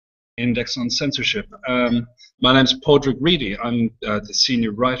Index on Censorship. My name's Padraig Reedy. I'm the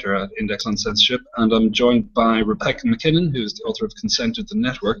senior writer at Index on Censorship, and I'm joined by Rebecca McKinnon, who's the author of Consented and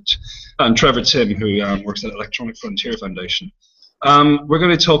Networked, and Trevor Tim, who works at Electronic Frontier Foundation. We're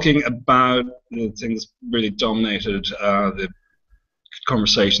going to be talking about the things really dominated the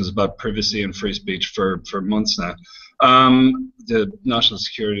conversations about privacy and free speech for months now. The National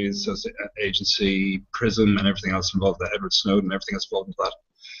Security Agency, PRISM, and everything else involved, the Edward Snowden, and everything else involved with that.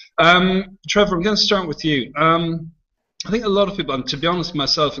 Trevor, I'm going to start with you. I think a lot of people, and to be honest,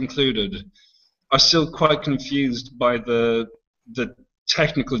 myself included, are still quite confused by the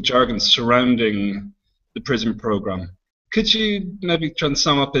technical jargon surrounding the PRISM program. Could you maybe try and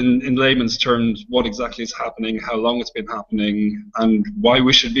sum up in layman's terms what exactly is happening, how long it's been happening, and why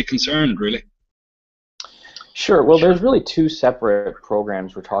we should be concerned, really? Sure. Well, there's really two separate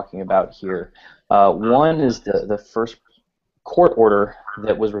programs we're talking about here. One is the first court order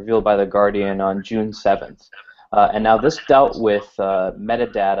that was revealed by The Guardian on June 7th. And now this dealt with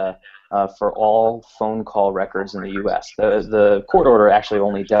metadata for all phone call records in the U.S. The court order actually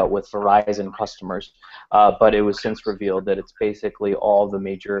only dealt with Verizon customers, but it was since revealed that it's basically all the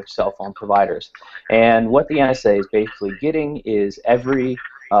major cell phone providers. And what the NSA is basically getting is every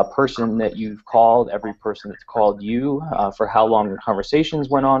person that you've called, every person that's called you, for how long the conversations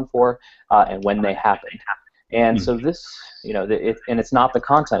went on for, and when they happened. And so this, and it's not the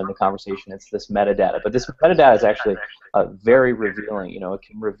content of the conversation, it's this metadata. But this metadata is actually very revealing. It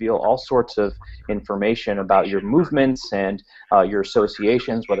can reveal all sorts of information about your movements and your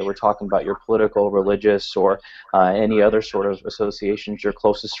associations, whether we're talking about your political, religious, or any other sort of associations, your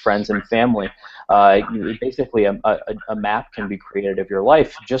closest friends and family. Basically, a map can be created of your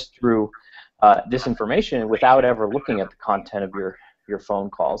life just through this information without ever looking at the content of your phone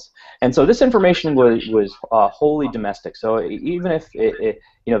calls. And so this information was wholly domestic. So even if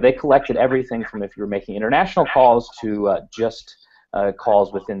they collected everything from if you were making international calls to just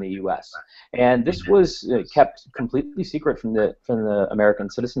calls within the U.S. And this was kept completely secret from the American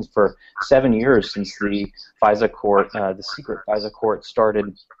citizens for 7 years since the FISA court, the secret FISA court,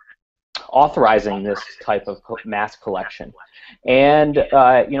 started authorizing this type of mass collection. And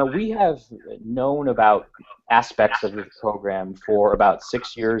we have known about aspects of the program for about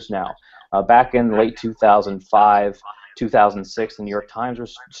 6 years now. Back in late 2005, 2006, the New York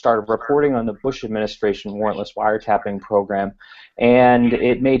Times started reporting on the Bush administration warrantless wiretapping program, and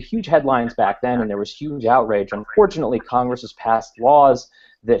it made huge headlines back then, and there was huge outrage. Unfortunately, Congress has passed laws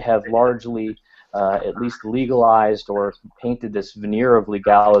that have largely at least legalized or painted this veneer of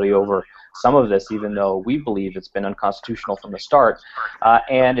legality over some of this, even though we believe it's been unconstitutional from the start,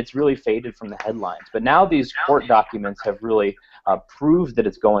 and it's really faded from the headlines. But now these court documents have really proved that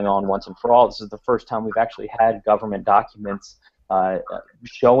it's going on once and for all. This is the first time we've actually had government documents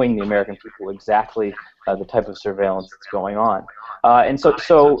showing the American people exactly the type of surveillance that's going on. And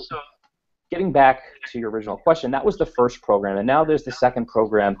so getting back to your original question, that was the first program, and now there's the second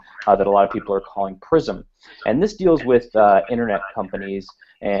program that a lot of people are calling PRISM. And this deals with internet companies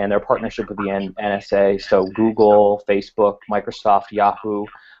and their partnership with the NSA, so Google, Facebook, Microsoft, Yahoo,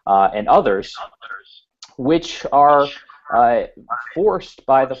 and others, which are forced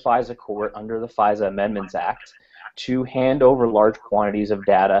by the FISA court under the FISA Amendments Act to hand over large quantities of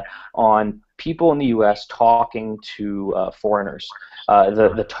data on people in the U.S. talking to foreigners.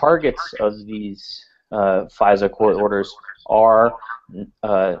 The targets of these FISA court orders are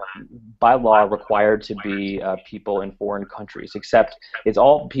by law required to be people in foreign countries, except it's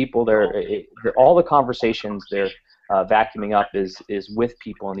all people there. All the conversations they're vacuuming up is with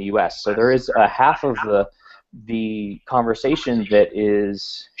people in the U.S. So there is half of the conversation that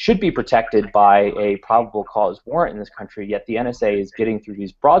should be protected by a probable cause warrant in this country, yet the NSA is getting through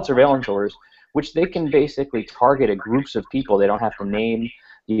these broad surveillance orders, which they can basically target at groups of people. They don't have to name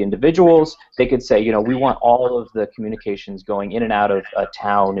the individuals. They could say, we want all of the communications going in and out of a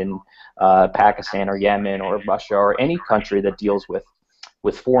town in Pakistan or Yemen or Russia or any country that deals with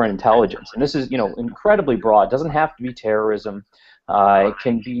foreign intelligence. And this is, incredibly broad. It doesn't have to be terrorism. It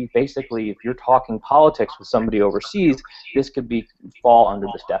can be basically, if you're talking politics with somebody overseas, this could fall under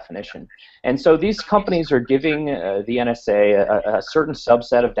this definition. And so these companies are giving the NSA a certain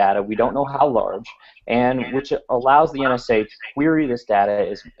subset of data, we don't know how large, and which allows the NSA to query this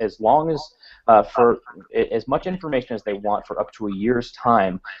data as long as for as much information as they want for up to a year's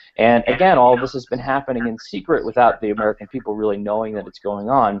time. And again, all of this has been happening in secret without the American people really knowing that it's going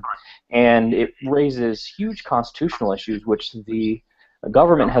on. And it raises huge constitutional issues, which the the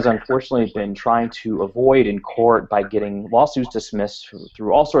government has unfortunately been trying to avoid in court by getting lawsuits dismissed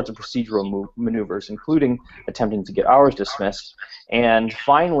through all sorts of procedural maneuvers, including attempting to get ours dismissed. And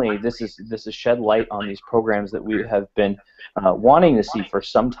finally, this has shed light on these programs that we have been wanting to see for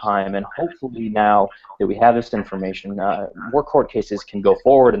some time, and hopefully now that we have this information, more court cases can go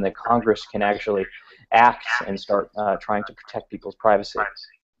forward and that Congress can actually act and start trying to protect people's privacy.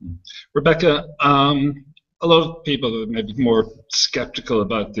 Rebecca, a lot of people may be more skeptical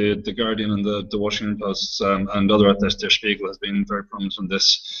about the Guardian and the Washington Post and other outlets. Der Spiegel has been very prominent on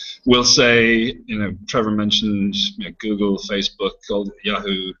this. Will say, Trevor mentioned Google, Facebook,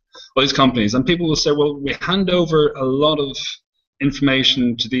 Yahoo, all these companies, and people will say, well, we hand over a lot of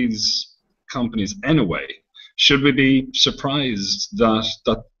information to these companies anyway. Should we be surprised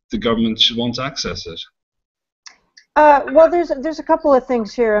that the government should want to access it? Well, there's a couple of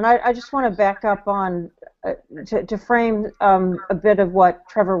things here, and I just want to back up on to frame a bit of what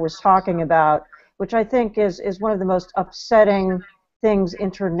Trevor was talking about, which I think is one of the most upsetting things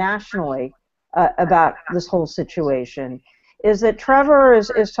internationally about this whole situation, is that Trevor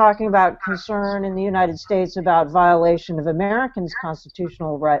is talking about concern in the United States about violation of Americans'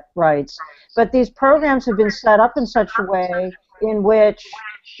 constitutional rights, but these programs have been set up in such a way in which,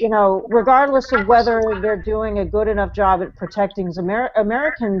 regardless of whether they're doing a good enough job at protecting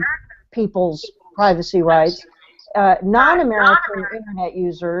American people's privacy rights, non-American internet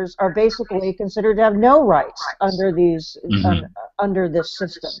users are basically considered to have no rights under these under this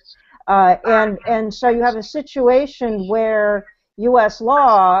system, and so you have a situation where U.S.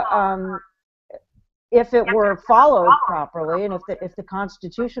 law, if it were followed properly, and if the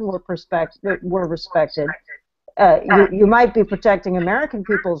Constitution were respected, you might be protecting American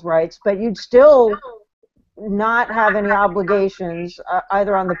people's rights, but you'd still not have any obligations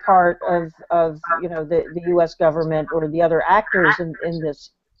either on the part of the U.S. government or the other actors in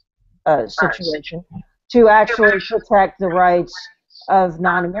this situation to actually protect the rights of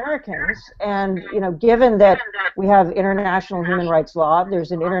non-Americans. And given that we have international human rights law,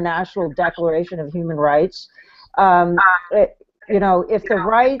 there's an international Declaration of Human Rights. If the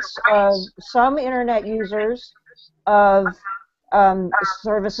rights of some internet users of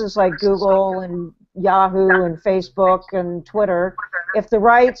services like Google and Yahoo and Facebook and Twitter, if the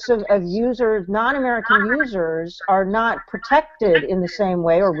rights of users, non-American users, are not protected in the same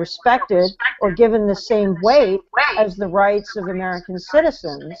way or respected or given the same weight as the rights of American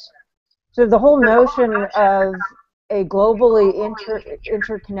citizens, so the whole notion of a globally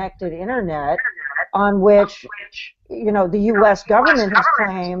interconnected internet on which the U.S. government has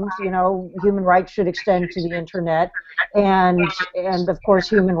claimed, human rights should extend to the internet, and of course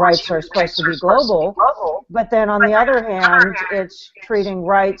human rights are supposed to be global, but then on the other hand, it's treating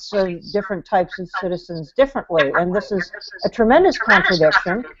rights of different types of citizens differently, and this is a tremendous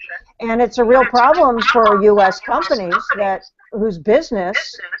contradiction, and it's a real problem for U.S. companies whose business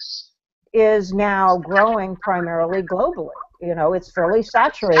is now growing primarily globally. It's fairly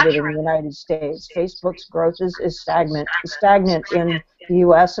saturated in the United States. Facebook's growth is stagnant in the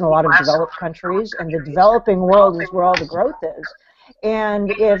U.S. and a lot of developed countries, and the developing world is where all the growth is.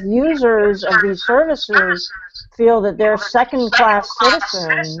 And if users of these services feel that they're second-class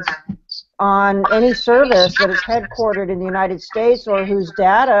citizens on any service that is headquartered in the United States or whose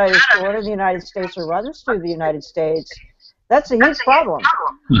data is stored in the United States or runs through the United States, that's a huge problem.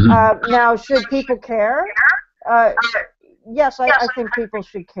 Now, should people care? Yes, I think people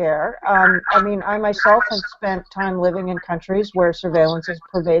should care. I myself have spent time living in countries where surveillance is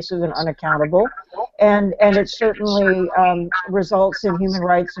pervasive and unaccountable, and it certainly results in human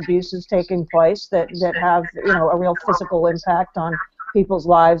rights abuses taking place that have a real physical impact on people's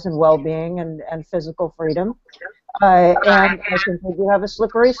lives and well-being and physical freedom. And I think we do have a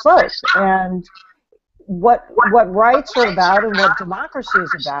slippery slope. And what rights are about and what democracy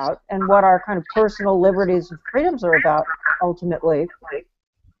is about and what our kind of personal liberties and freedoms are about ultimately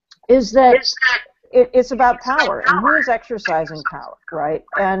is that it's about power and who is exercising power, right?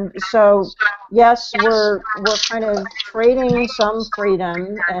 And so yes, we're kind of trading some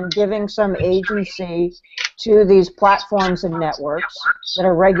freedom and giving some agency to these platforms and networks that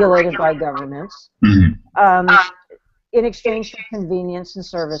are regulated by governments in exchange for convenience and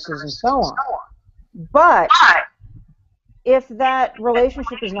services and so on. But if that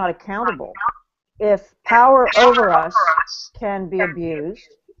relationship is not accountable, if power over us can be abused,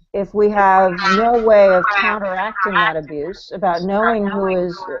 if we have no way of counteracting that abuse, about knowing who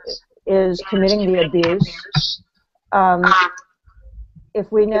is committing the abuse,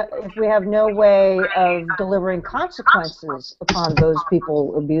 if we have no way of delivering consequences upon those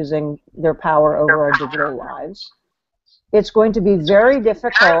people abusing their power over our digital lives, it's going to be very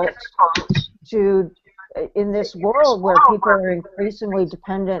difficult to, in this world where people are increasingly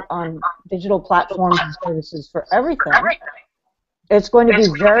dependent on digital platforms and services for everything, it's going to be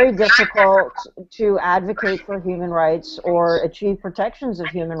very difficult to advocate for human rights or achieve protections of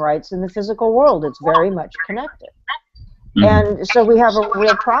human rights in the physical world. It's very much connected. And so we have a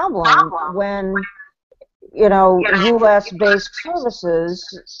real problem when, you know, U.S.-based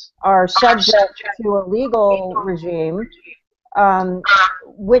services are subject to a legal regime,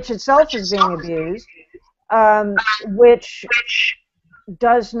 which itself is being abused, which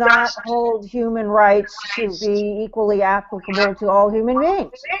does not hold human rights to be equally applicable to all human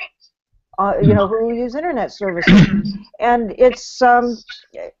beings, you know, who use internet services. And it's,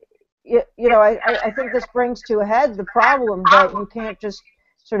 you know, I think this brings to a head the problem that you can't just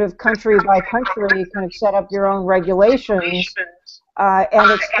sort of country by country kind of set up your own regulations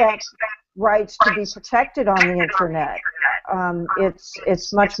and expect rights to be protected on the internet.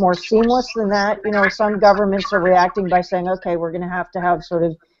 It's much more seamless than that. You know, some governments are reacting by saying, okay, we're going to have sort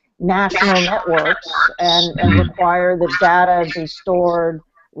of national networks and require that data be stored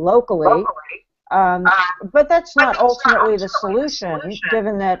locally. But that's not ultimately the solution,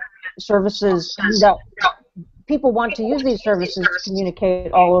 given that services end up, people want to use these services to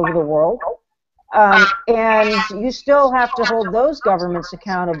communicate all over the world. And you still have to hold those governments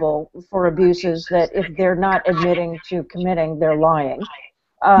accountable for abuses that, if they're not admitting to committing, they're lying.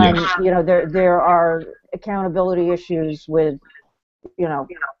 You know, there are accountability issues with, you know,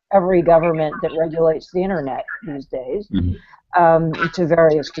 every government that regulates the internet these days, to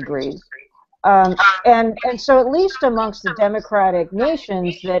various degrees. And so at least amongst the democratic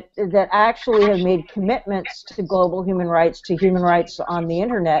nations that actually have made commitments to global human rights, to human rights on the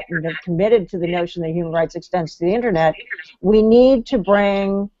internet, and have committed to the notion that human rights extends to the internet, we need to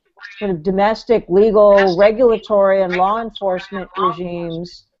bring sort of domestic, legal, regulatory, and law enforcement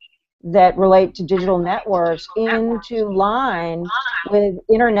regimes that relate to digital networks into line with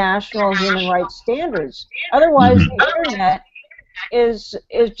international human rights standards. Otherwise, the internet is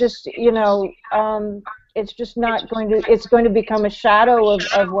just, you know, it's just not going to, it's going to become a shadow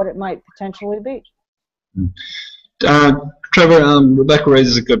of what it might potentially be. Trevor, Rebecca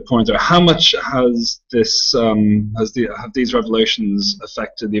raises a good point there. How much has this, have these revelations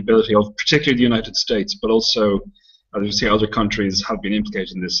affected the ability of particularly the United States, but also, as we see, other countries have been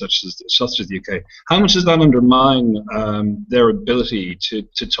implicated in this, such as the UK. How much does that undermine their ability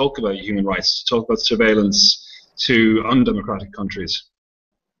to talk about human rights, to talk about surveillance to undemocratic countries?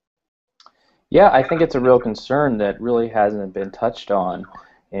 Yeah, I think it's a real concern that really hasn't been touched on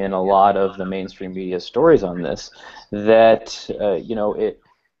in a lot of the mainstream media stories on this, that you know,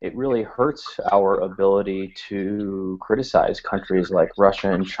 it really hurts our ability to criticize countries like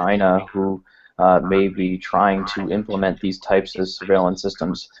Russia and China, who may be trying to implement these types of surveillance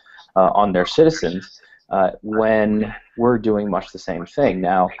systems on their citizens, when we're doing much the same thing.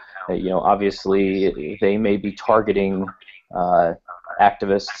 Now, you know, obviously they may be targeting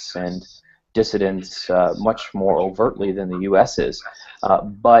activists and dissidents much more overtly than the U.S. is,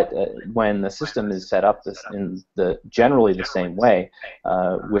 but when the system is set up in generally the same way,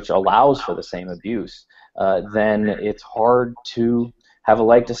 which allows for the same abuse, then it's hard to have a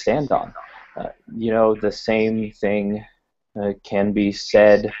leg to stand on. You know, the same thing can be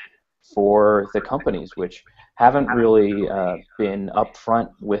said for the companies, which haven't really been upfront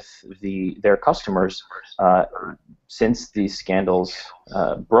with their customers since these scandals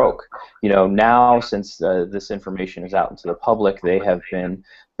broke. You know, now, since this information is out into the public, they have been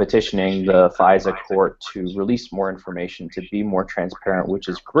petitioning the FISA court to release more information, to be more transparent, which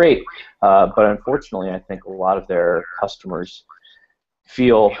is great. But unfortunately, I think a lot of their customers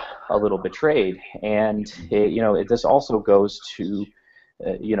feel a little betrayed, and you know, this also goes to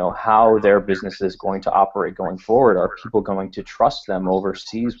you know, how their business is going to operate going forward. Are people going to trust them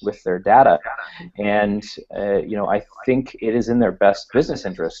overseas with their data? And you know, I think it is in their best business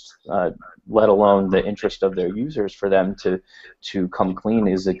interest, let alone the interest of their users, for them to come clean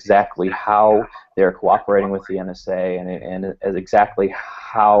is exactly how they're cooperating with the NSA, and exactly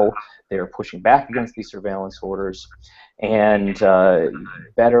how they're pushing back against these surveillance orders, and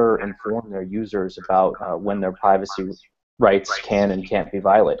better inform their users about when their privacy rights can and can't be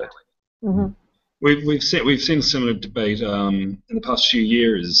violated. We've seen a similar debate in the past few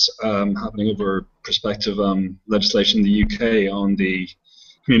years happening over prospective legislation in the UK on the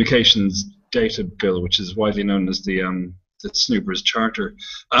Communications Data Bill, which is widely known as the Snoopers Charter,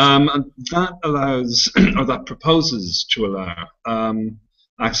 and that allows, or that proposes to allow,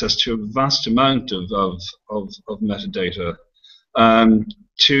 access to a vast amount of metadata.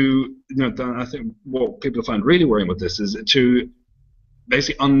 to, I think what people find really worrying with this is to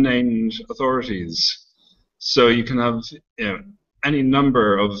basically unnamed authorities. So you can have, any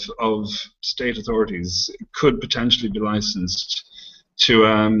number of state authorities could potentially be licensed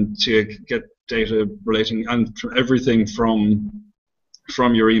to get data relating and everything from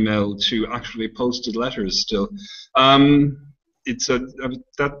your email to actually posted letters. Still, it's a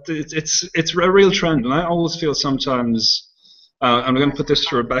real trend, and I always feel sometimes. I'm going to put this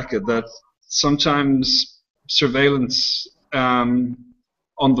to Rebecca, that sometimes surveillance on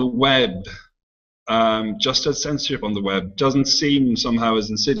the web, just as censorship on the web, doesn't seem somehow as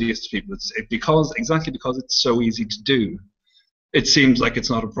insidious to people. Exactly because it's so easy to do. It seems like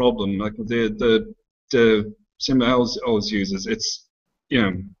it's not a problem. Like the symbol I always use is, it's,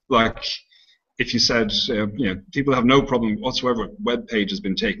 like if you said, people have no problem whatsoever. Web page has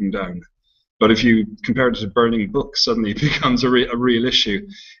been taken down. But if you compare it to burning books, suddenly it becomes a real issue.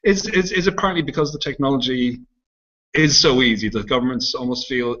 Is it partly because the technology is so easy that governments almost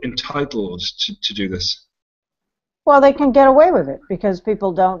feel entitled to do this? Well, they can get away with it because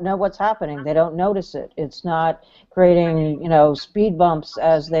people don't know what's happening. They don't notice it. It's not creating, speed bumps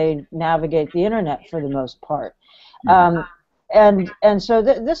as they navigate the internet for the most part. Mm-hmm. And so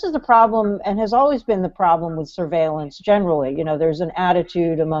this is the problem, and has always been the problem with surveillance generally.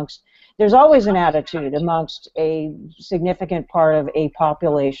 There's always an attitude amongst a significant part of a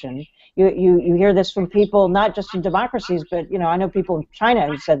population. You hear this from people, not just in democracies, but I know people in China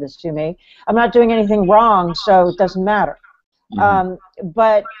who said this to me. I'm not doing anything wrong, so it doesn't matter. Mm-hmm.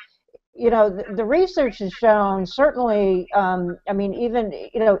 But the research has shown, certainly, even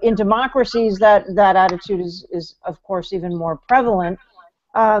in democracies that attitude is of course even more prevalent.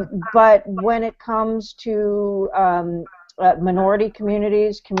 But when it comes to minority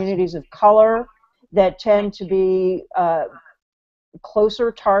communities, communities of color that tend to be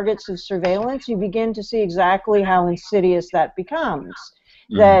closer targets of surveillance, you begin to see exactly how insidious that becomes.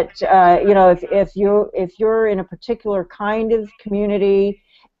 Mm-hmm. That if you're in a particular kind of community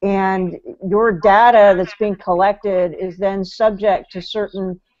and your data that's being collected is then subject to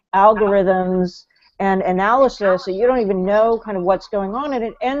certain algorithms and analysis, so you don't even know kind of what's going on, and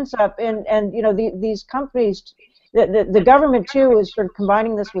it ends up in, these companies, the government too is sort of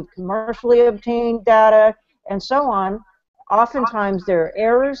combining this with commercially obtained data and so on. Oftentimes there are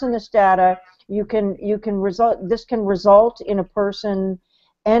errors in this data. This can result in a person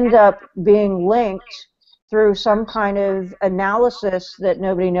end up being linked through some kind of analysis that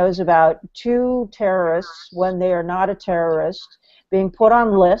nobody knows about to terrorists when they are not a terrorist, being put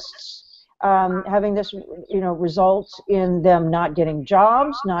on lists, having this result in them not getting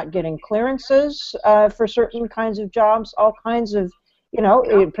jobs, not getting clearances for certain kinds of jobs, all kinds of,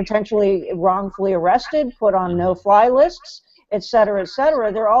 potentially wrongfully arrested, put on no-fly lists, et cetera, et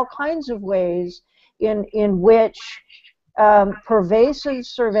cetera. There are all kinds of ways in which pervasive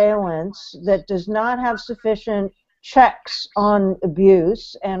surveillance that does not have sufficient checks on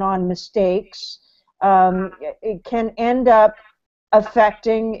abuse and on mistakes, it can end up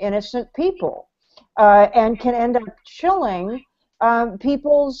affecting innocent people and can end up chilling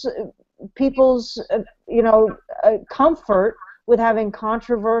people's comfort with having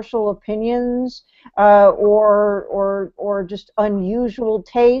controversial opinions or just unusual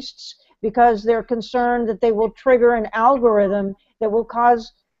tastes, because they're concerned that they will trigger an algorithm that will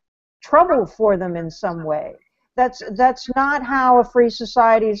cause trouble for them in some way. That's not how a free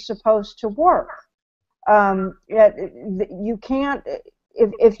society is supposed to work. You can't,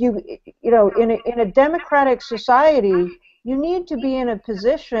 if you in a democratic society, you need to be in a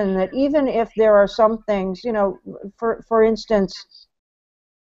position that even if there are some things, for instance,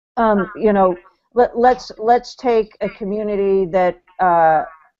 let's take a community that,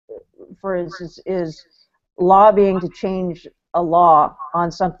 for instance, is lobbying to change a law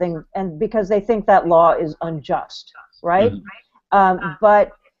on something, and because they think that law is unjust, right? Mm-hmm.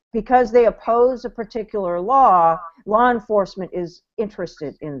 But because they oppose a particular law enforcement is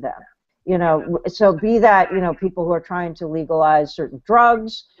interested in them. So be that, people who are trying to legalize certain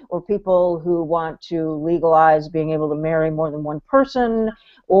drugs, or people who want to legalize being able to marry more than one person,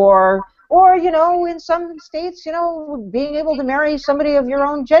 or in some states, being able to marry somebody of your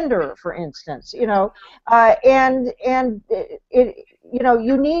own gender, for instance, and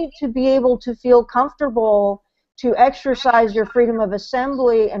you need to be able to feel comfortable to exercise your freedom of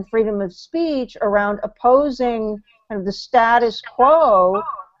assembly and freedom of speech around opposing kind of the status quo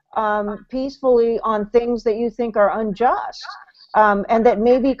peacefully on things that you think are unjust and that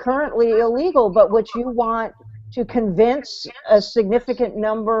may be currently illegal, but which you want to convince a significant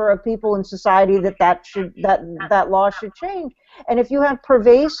number of people in society that that law should change. And if you have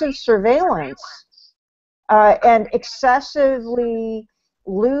pervasive surveillance and excessively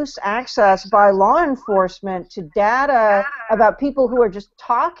loose access by law enforcement to data about people who are just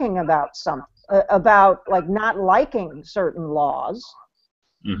talking about about like not liking certain laws,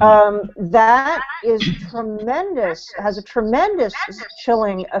 that is tremendous, has a tremendous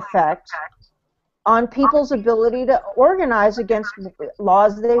chilling effect on people's ability to organize against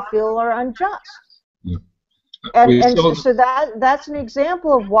laws they feel are unjust. Yeah. And so that's an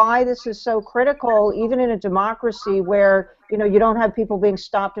example of why this is so critical, even in a democracy where, you know, you don't have people being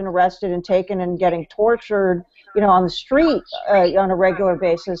stopped and arrested and taken and getting tortured, you know, on the street on a regular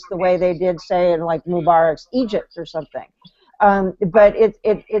basis, the way they did, say, in like Mubarak's Egypt or something. But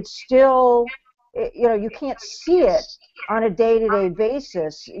it's still, you know, you can't see it on a day-to-day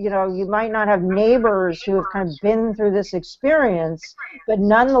basis. You know, you might not have neighbors who have kind of been through this experience, but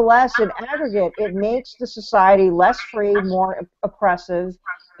nonetheless, in aggregate, it makes the society less free, more oppressive,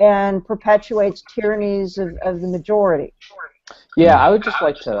 and perpetuates tyrannies of the majority. Yeah, I would just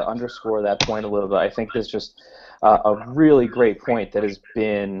like to underscore that point a little bit. I think there's just a really great point that has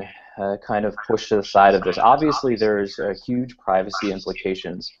been kind of pushed to the side of this. Obviously, there's huge privacy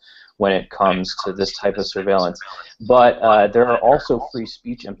implications when it comes to this type of surveillance. But there are also free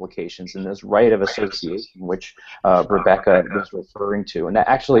speech implications in this right of association, which Rebecca was referring to. And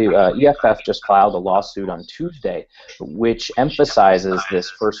actually, EFF just filed a lawsuit on Tuesday, which emphasizes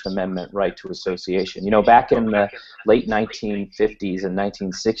this First Amendment right to association. You know, back in the late 1950s and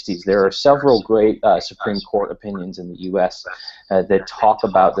 1960s, there are several great Supreme Court opinions in the U.S. That talk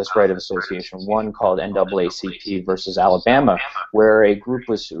about this right of association. One called NAACP versus Alabama, where a group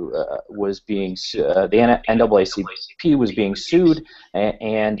was being the NAACP was being sued,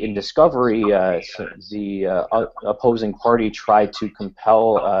 and in discovery, the opposing party tried to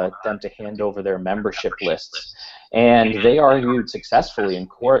compel them to hand over their membership lists. And they argued successfully in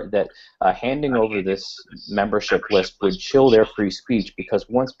court that handing over this membership list would chill their free speech, because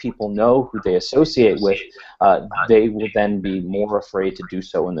once people know who they associate with, they will then be more afraid to do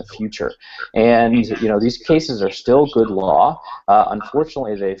so in the future. And you know, these cases are still good law.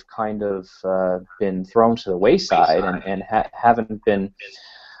 Unfortunately, they've kind of been thrown to the wayside and haven't been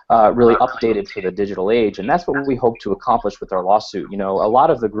really updated for the digital age, and that's what we hope to accomplish with our lawsuit. You know, a lot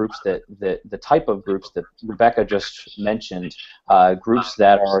of the groups the type of groups that Rebecca just mentioned, groups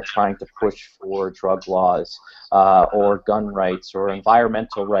that are trying to push for drug laws, or gun rights, or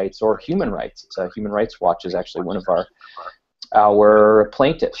environmental rights, or human rights. Human Rights Watch is actually one of our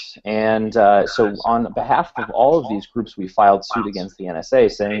plaintiffs, and so on behalf of all of these groups, we filed suit against the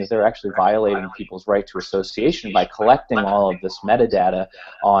NSA, saying that they're actually violating people's right to association by collecting all of this metadata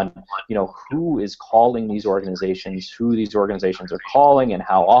on, you know, who is calling these organizations, who these organizations are calling, and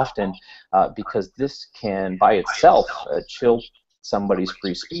how often, because this can by itself chill somebody's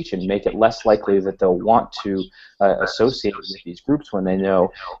free speech and make it less likely that they'll want to associate with these groups when they know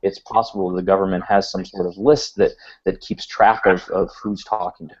it's possible the government has some sort of list that keeps track of who's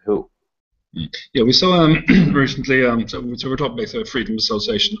talking to who. Yeah, we saw recently, so we're talking about freedom of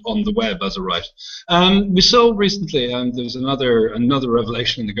association on the web as a right. We saw recently, there's another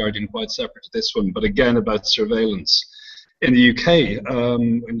revelation in The Guardian, quite separate to this one, but again about surveillance in the UK.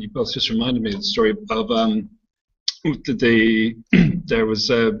 And you both just reminded me of the story of there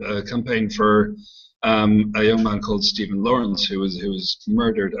was a campaign for a young man called Stephen Lawrence who was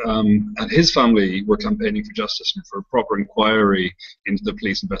murdered, and his family were campaigning for justice and for a proper inquiry into the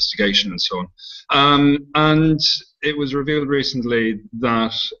police investigation and so on. And it was revealed recently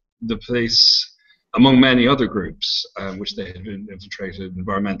that the police, among many other groups, which they had infiltrated,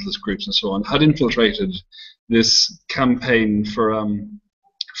 environmentalist groups and so on, had infiltrated this campaign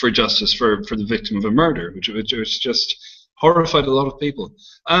for justice for the victim of a murder, which just horrified a lot of people.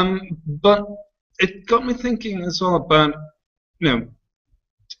 But it got me thinking as well about, you know,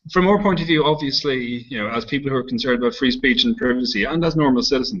 from our point of view, obviously, you know, as people who are concerned about free speech and privacy, and as normal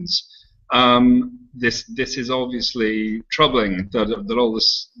citizens, this is obviously troubling that all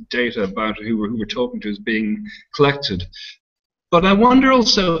this data about who we're talking to is being collected. But I wonder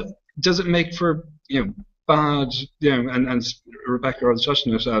also, does it make for, you know, bad, you know, and Rebecca was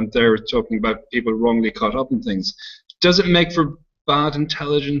touching it, they're talking about people wrongly caught up in things. Does it make for bad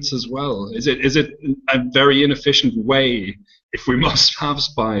intelligence as well? Is it a very inefficient way, if we must have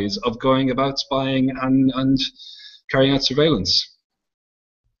spies, of going about spying and carrying out surveillance?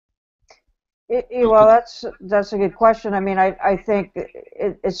 Well, that's a good question. I mean, I think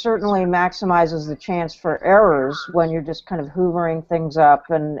it certainly maximizes the chance for errors when you're just kind of hoovering things up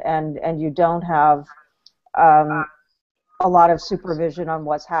and you don't have a lot of supervision on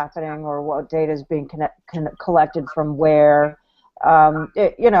what's happening or what data is being collected from where. I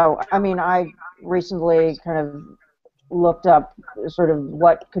mean, I recently kind of looked up sort of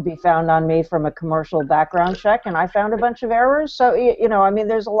what could be found on me from a commercial background check, and I found a bunch of errors. So, I mean,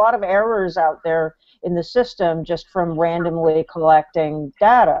 there's a lot of errors out there in the system just from randomly collecting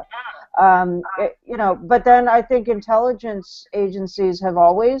data. But then I think intelligence agencies have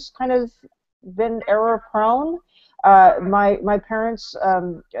always kind of been error prone. My parents,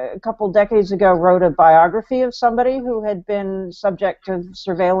 a couple decades ago, wrote a biography of somebody who had been subject to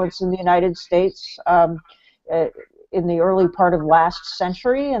surveillance in the United States in the early part of last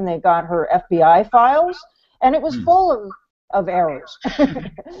century, and they got her FBI files, and it was full of errors.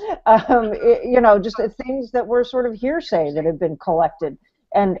 Just things that were sort of hearsay that had been collected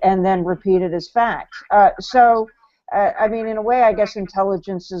and then repeated as fact. I mean, in a way, I guess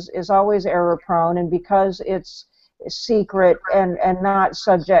intelligence is always error prone, and because it's secret and not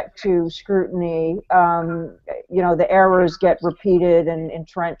subject to scrutiny, the errors get repeated and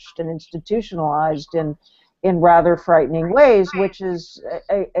entrenched and institutionalized in rather frightening ways, which is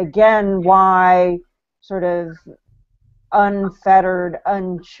again why sort of unfettered,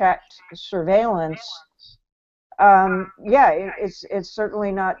 unchecked surveillance, it's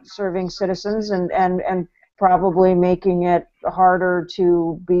certainly not serving citizens and probably making it harder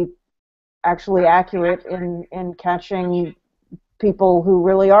to be actually accurate in catching people who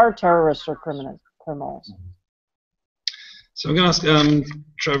really are terrorists or criminals. So I'm going to ask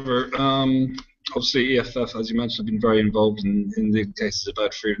Trevor. Obviously, EFF, as you mentioned, have been very involved in the cases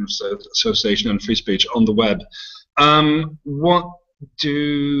about freedom of association and free speech on the web. What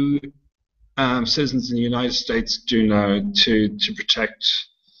do citizens in the United States do now to protect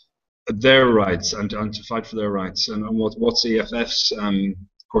their rights and to fight for their rights? And what's EFF's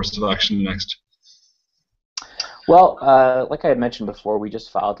course of action next? Well, like I had mentioned before, we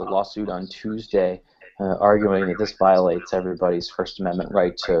just filed a lawsuit on Tuesday arguing that this violates everybody's First Amendment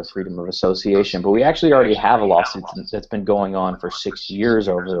right to freedom of association. But we actually already have a lawsuit that's been going on for 6 years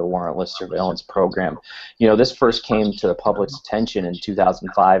over the warrantless surveillance program. This first came to the public's attention in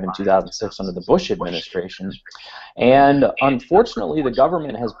 2005 and 2006 under the Bush administration. And unfortunately, the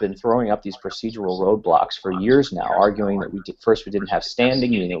government has been throwing up these procedural roadblocks for years now, arguing that we didn't have standing,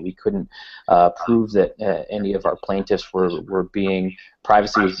 meaning that we couldn't prove that any of our plaintiffs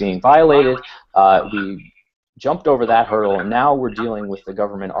privacy was being violated. We jumped over that hurdle, and now we're dealing with the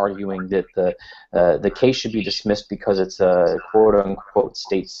government arguing that the case should be dismissed because it's a quote-unquote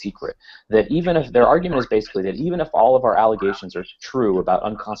state secret. That even if their argument is basically that even if all of our allegations are true about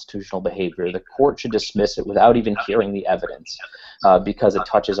unconstitutional behavior, the court should dismiss it without even hearing the evidence because it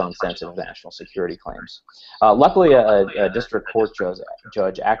touches on sensitive national security claims. Luckily, a district court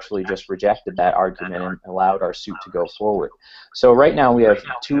judge actually just rejected that argument and allowed our suit to go forward. So right now we have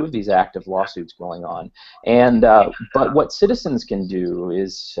 2 of these active lawsuits going on. But what citizens can do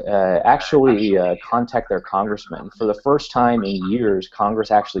is actually contact their congressman. For the first time in years,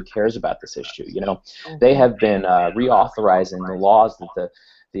 Congress actually cares about this issue. They have been reauthorizing the laws that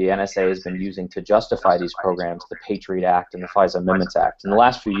the NSA has been using to justify these programs, the Patriot Act and the FISA Amendments Act. In the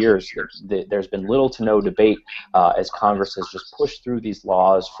last few years, there's been little to no debate as Congress has just pushed through these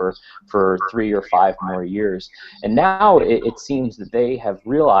laws for 3 or 5 more years. And now it seems that they have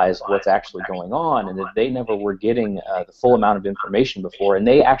realized what's actually going on and that they never were getting the full amount of information before, and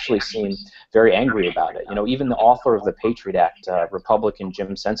they actually seem very angry about it. Even the author of the Patriot Act, Republican Jim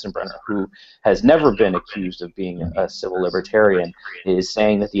Sensenbrenner, who has never been accused of being a civil libertarian, is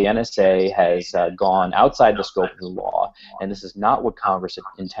saying that the NSA has gone outside the scope of the law, and this is not what Congress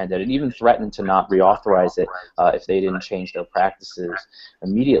intended, and even threatened to not reauthorize it if they didn't change their practices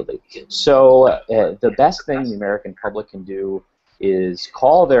immediately. So the best thing the American public can do is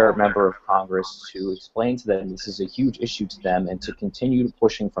call their member of Congress to explain to them this is a huge issue to them and to continue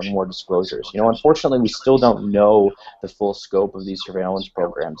pushing for more disclosures. Unfortunately, we still don't know the full scope of these surveillance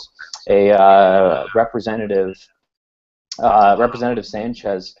programs. Representative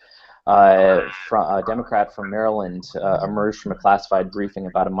Sanchez, a Democrat from Maryland, emerged from a classified briefing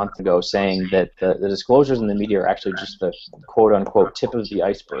about a month ago saying that the disclosures in the media are actually just the quote-unquote tip of the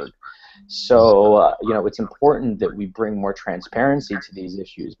iceberg. So, it's important that we bring more transparency to these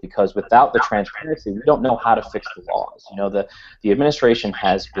issues, because without the transparency, we don't know how to fix the laws. The administration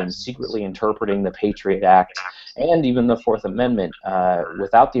has been secretly interpreting the Patriot Act and even the Fourth Amendment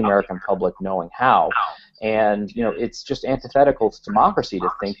without the American public knowing how. And it's just antithetical to democracy to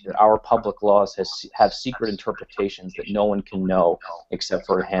think that our public laws have secret interpretations that no one can know except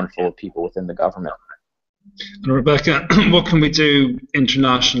for a handful of people within the government. And Rebecca, what can we do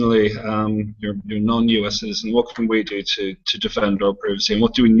internationally? You're a non-US citizen. What can we do to defend our privacy, and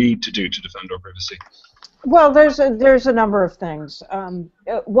what do we need to do to defend our privacy? Well, there's a number of things.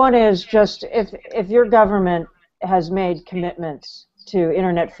 One is just if your government has made commitments to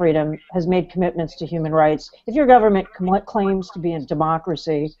internet freedom, has made commitments to human rights, if your government claims to be a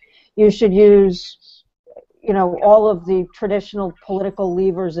democracy, you should use, all of the traditional political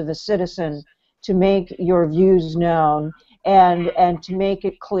levers of a citizen to make your views known and to make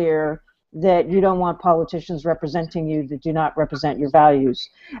it clear that you don't want politicians representing you that do not represent your values.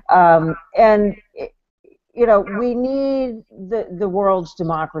 We need the world's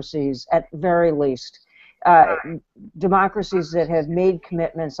democracies at very least, democracies that have made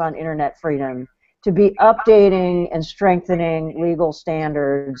commitments on internet freedom to be updating and strengthening legal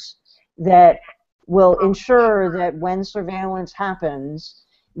standards that will ensure that when surveillance happens,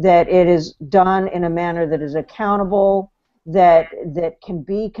 that it is done in a manner that is accountable, that can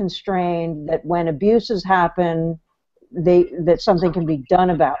be constrained, that when abuses happen, that something can be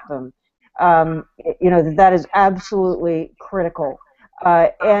done about them. That is absolutely critical.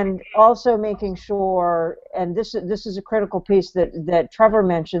 And also making sure, and this is a critical piece that Trevor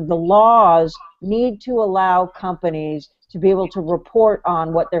mentioned, the laws need to allow companies to be able to report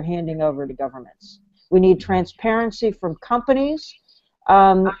on what they're handing over to governments. We need transparency from companies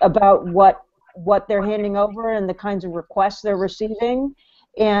about what they're handing over and the kinds of requests they're receiving,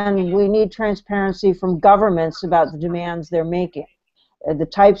 and we need transparency from governments about the demands they're making, the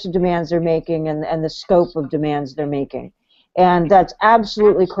types of demands they're making, and the scope of demands they're making. And that's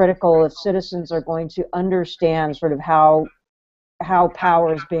absolutely critical if citizens are going to understand sort of how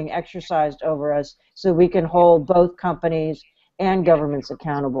power is being exercised over us, so we can hold both companies and governments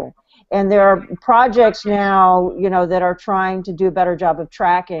accountable. And there are projects now, that are trying to do a better job of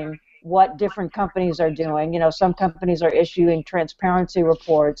tracking what different companies are doing. Some companies are issuing transparency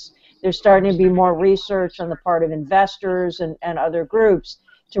reports. There's starting to be more research on the part of investors and other groups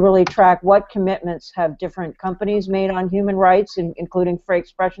to really track what commitments have different companies made on human rights, including free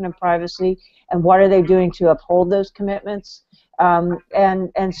expression and privacy, and what are they doing to uphold those commitments.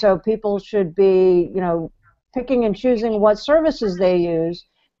 And so people should be, picking and choosing what services they use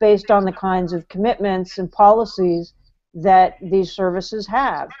based on the kinds of commitments and policies that these services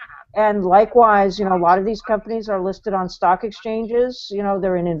have. And likewise, a lot of these companies are listed on stock exchanges.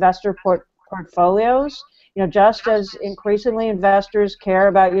 They're in investor portfolios. Just as increasingly investors care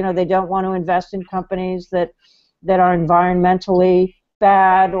about, they don't want to invest in companies that are environmentally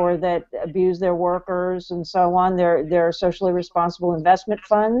bad or that abuse their workers and so on. They're socially responsible investment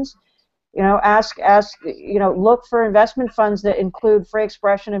funds. Look for investment funds that include free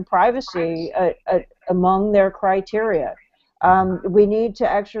expression and privacy among their criteria. We need to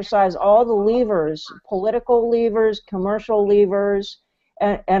exercise all the levers, political levers, commercial levers,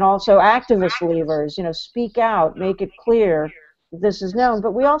 and also activist levers. Speak out, make it clear this is known.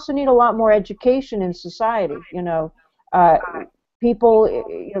 But we also need a lot more education in society. People,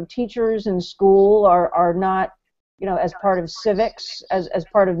 teachers in school are not, as part of civics, as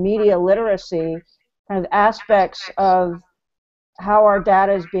part of media literacy, kind of aspects of how our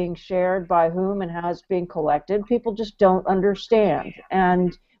data is being shared, by whom, and how it's being collected. People just don't understand.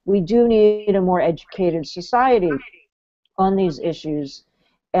 And we do need a more educated society on these issues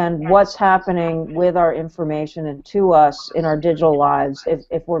and what's happening with our information and to us in our digital lives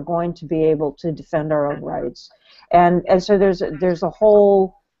if we're going to be able to defend our own rights. And so there's a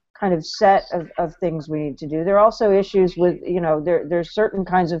whole kind of set of things we need to do. There are also issues with, there's certain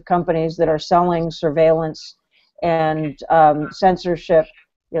kinds of companies that are selling surveillance and censorship,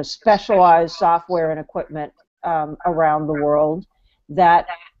 specialized software and equipment around the world.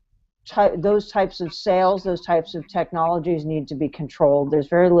 Those types of sales, those types of technologies need to be controlled. There's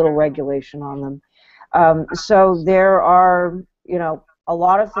very little regulation on them. So there are, a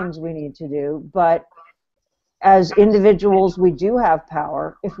lot of things we need to do, but as individuals, we do have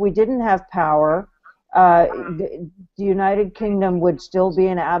power. If we didn't have power, the United Kingdom would still be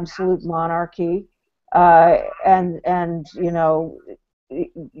an absolute monarchy, and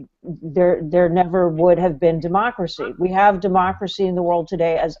there never would have been democracy. We have democracy in the world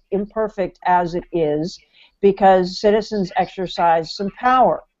today, as imperfect as it is, because citizens exercise some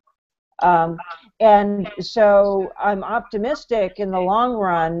power. And so I'm optimistic in the long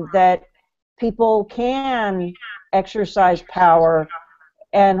run that people can exercise power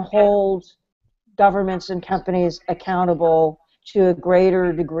and hold governments and companies accountable to a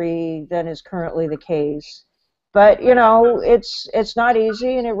greater degree than is currently the case. But it's not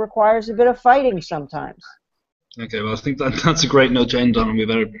easy, and it requires a bit of fighting sometimes. Okay, well, I think that's a great note to end on, and we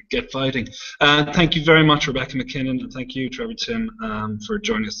better get fighting. Thank you very much, Rebecca McKinnon, and thank you, Trevor Timm, for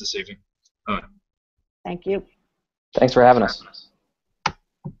joining us this evening. Thank you. Thanks for having us.